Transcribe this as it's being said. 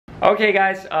Okay,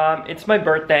 guys, it's my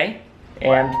birthday,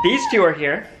 and these two are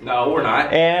here. No, we're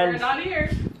not. And we're not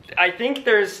here. I think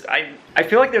there's, I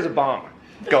feel like there's a bomb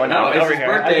going on over here.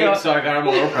 Birthday, so I got him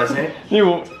a little present.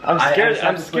 I'm scared.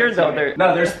 I'm scared though.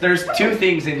 No, there's two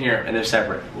things in here, and they're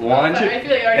separate. One,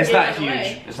 it's not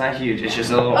huge. It's not huge. It's just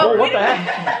a little. Oh, what the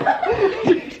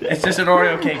heck? It's just an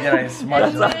Oreo cake that I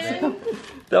smudged.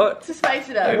 To spice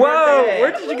it up. Whoa!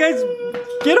 Where did you guys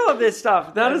get all this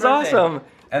stuff? That is awesome.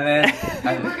 And then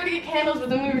we were gonna get candles, but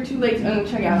then we were too late to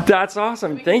check out. That's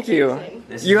awesome. Thank you.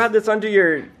 You had this under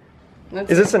your.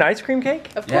 Is this an ice cream cake?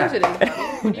 Of course it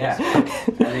is. Yeah.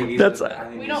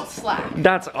 We don't slack.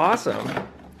 That's awesome.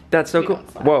 That's so cool.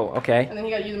 Whoa, okay. And then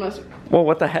you gotta use the most. Whoa,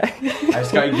 what the heck? I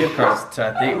just got you gift cards to,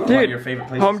 I think, one of your favorite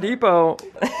places. Home Depot.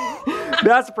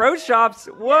 Bass Pro Shops.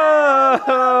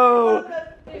 Whoa!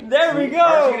 There we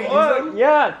go. Whoa.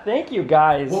 Yeah, thank you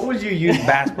guys. What would you use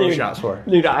Bass Pro Shops for?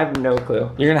 Dude, I have no clue.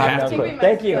 You're gonna have no clue.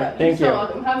 Thank you. Thank you. You're so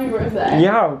welcome. Happy birthday.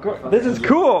 Yeah, this is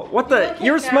cool. What the?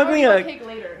 You were smuggling a cake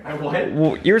later.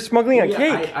 You were smuggling a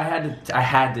cake. I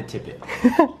had to tip it.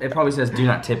 It probably says do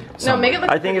not tip. No, make it look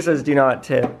I think it says do not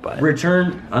tip, but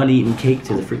return uneaten cake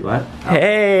to the free what?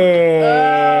 Hey.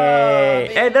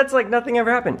 Hey, that's like nothing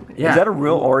ever happened. Yeah. Is that a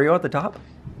real Oreo at the top?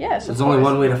 Yes. There's only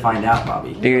one way to find out,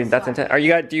 Bobby. Dude, that's intense.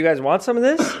 Do you guys want some of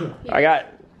this? Yeah.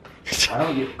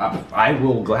 I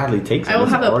will gladly take some. I will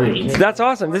have a plate. That's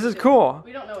awesome. This is cool.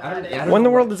 We don't know what that is. What in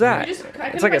the world is that?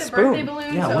 It's like a spoon.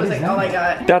 Balloon, Yeah, so what it's is like all I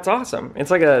got. That's awesome.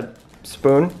 It's like a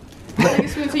spoon.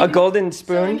 A golden So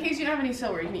spoon. in case you don't have any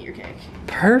silver, you can eat your cake.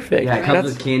 Perfect. Yeah, it comes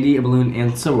with candy, a balloon,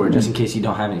 and silverware, just in case you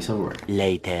don't have any silverware.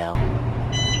 Later.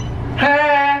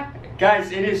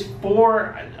 Guys, it is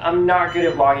 4. I'm not good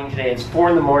at vlogging today. It's 4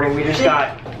 in the morning. We just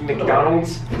got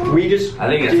McDonald's. I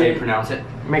think that's how you pronounce it.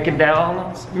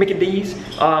 McDonald's.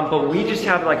 But we just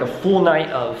had like a full night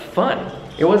of fun.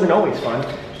 It wasn't always fun.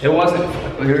 It wasn't.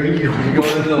 You're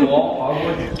going into the wall.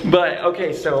 But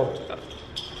okay, so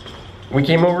we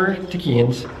came over to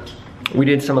KIAN's. We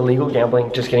did some illegal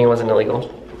gambling. Just kidding, it wasn't illegal.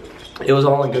 It was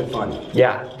all in good fun.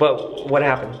 Yeah, but what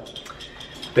happened?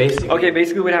 Basically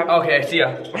what happened? Okay, see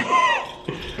ya.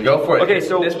 Go for it. Okay,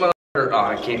 so this motherfucker,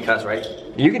 I can't cuss, right?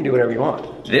 You can do whatever you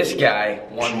want. This guy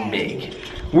won big.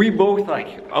 We both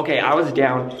okay, I was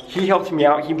down. He helped me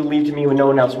out. He believed in me when no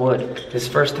one else would. His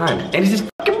first time. And it's his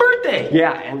fucking birthday.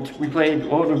 Yeah, and we played,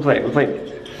 what would we play? We played,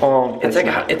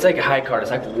 it's like a high card.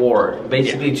 It's like war.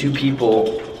 Basically, two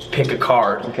people pick a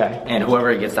card. Okay. And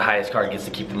whoever gets the highest card gets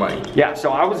to keep the money. Yeah,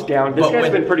 so I was down. This guy's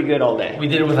been pretty good all day. We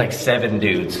did it with like 7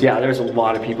 dudes. Yeah, there's a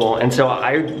lot of people. And so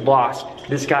I lost.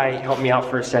 This guy helped me out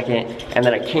for a second, and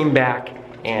then I came back,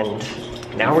 and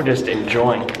now we're just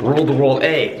enjoying. Rule the world.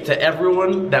 Hey, to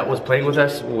everyone that was playing with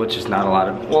us, which is not a lot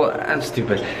of, well, that's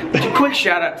stupid. But a quick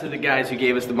shout out to the guys who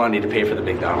gave us the money to pay for the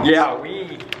McDonald's. Yeah,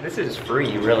 this is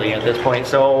free really at this point.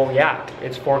 So yeah,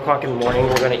 it's 4 o'clock in the morning.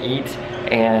 We're gonna eat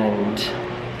and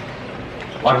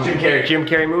watch Jim Carrey. Jim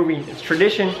Carrey movie. It's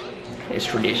tradition. It's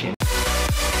tradition.